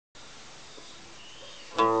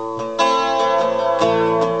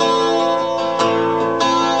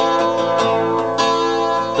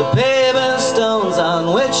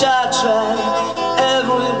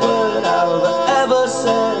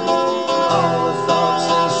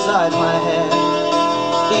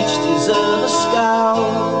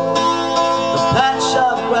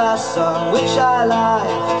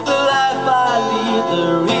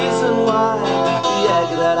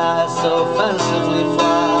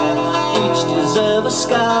deserve a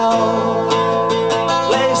scowl. The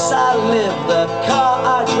place I live, the car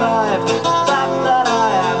I drive, the fact that I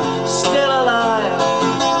am still alive.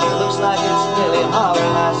 It looks like it's nearly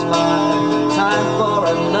 5:30. Time for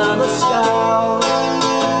another scowl.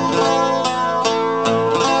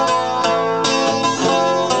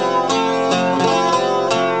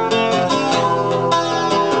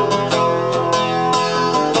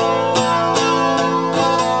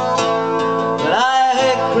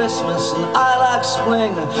 Christmas and I like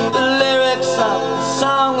spring, the lyrics of the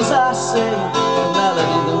songs I sing, the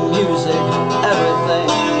melody, the music, everything,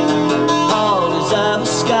 all deserve a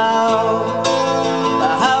scowl.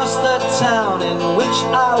 The house, the town in which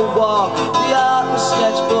I walk, the art, the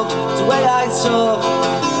sketchbook, the way I talk.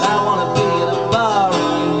 I wanna be in a bar in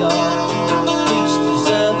New York, each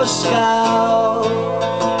deserve a scowl.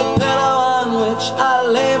 The pillow on which I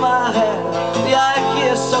lay my head, the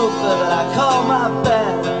IKEA sofa that I call my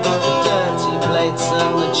bed,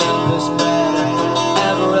 and the cheapest bread,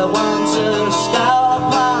 everyone to scowl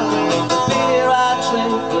upon. The beer I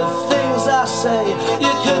drink, the things I say,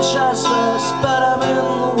 you could transverse, but I'm in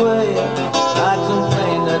the way. I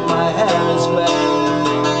complain that my hair is grey,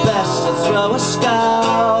 best to throw a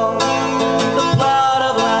scowl. The plot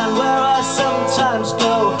of land where I sometimes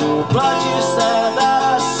go, the produce there that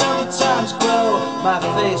I sometimes grow, my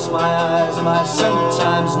face, my eyes, my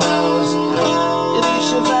sometimes nose, if each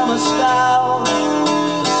of them a scowl.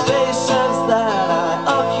 Spaces that I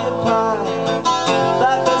occupy, the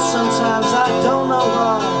fact that sometimes I don't know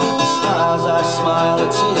why, the smiles I smile, the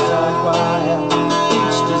tears I cry,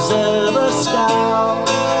 each deserve a scowl.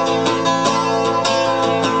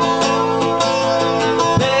 The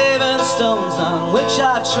paving stones on which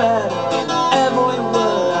I tread, every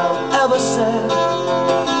word I've ever said,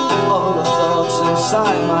 all the thoughts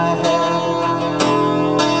inside my head.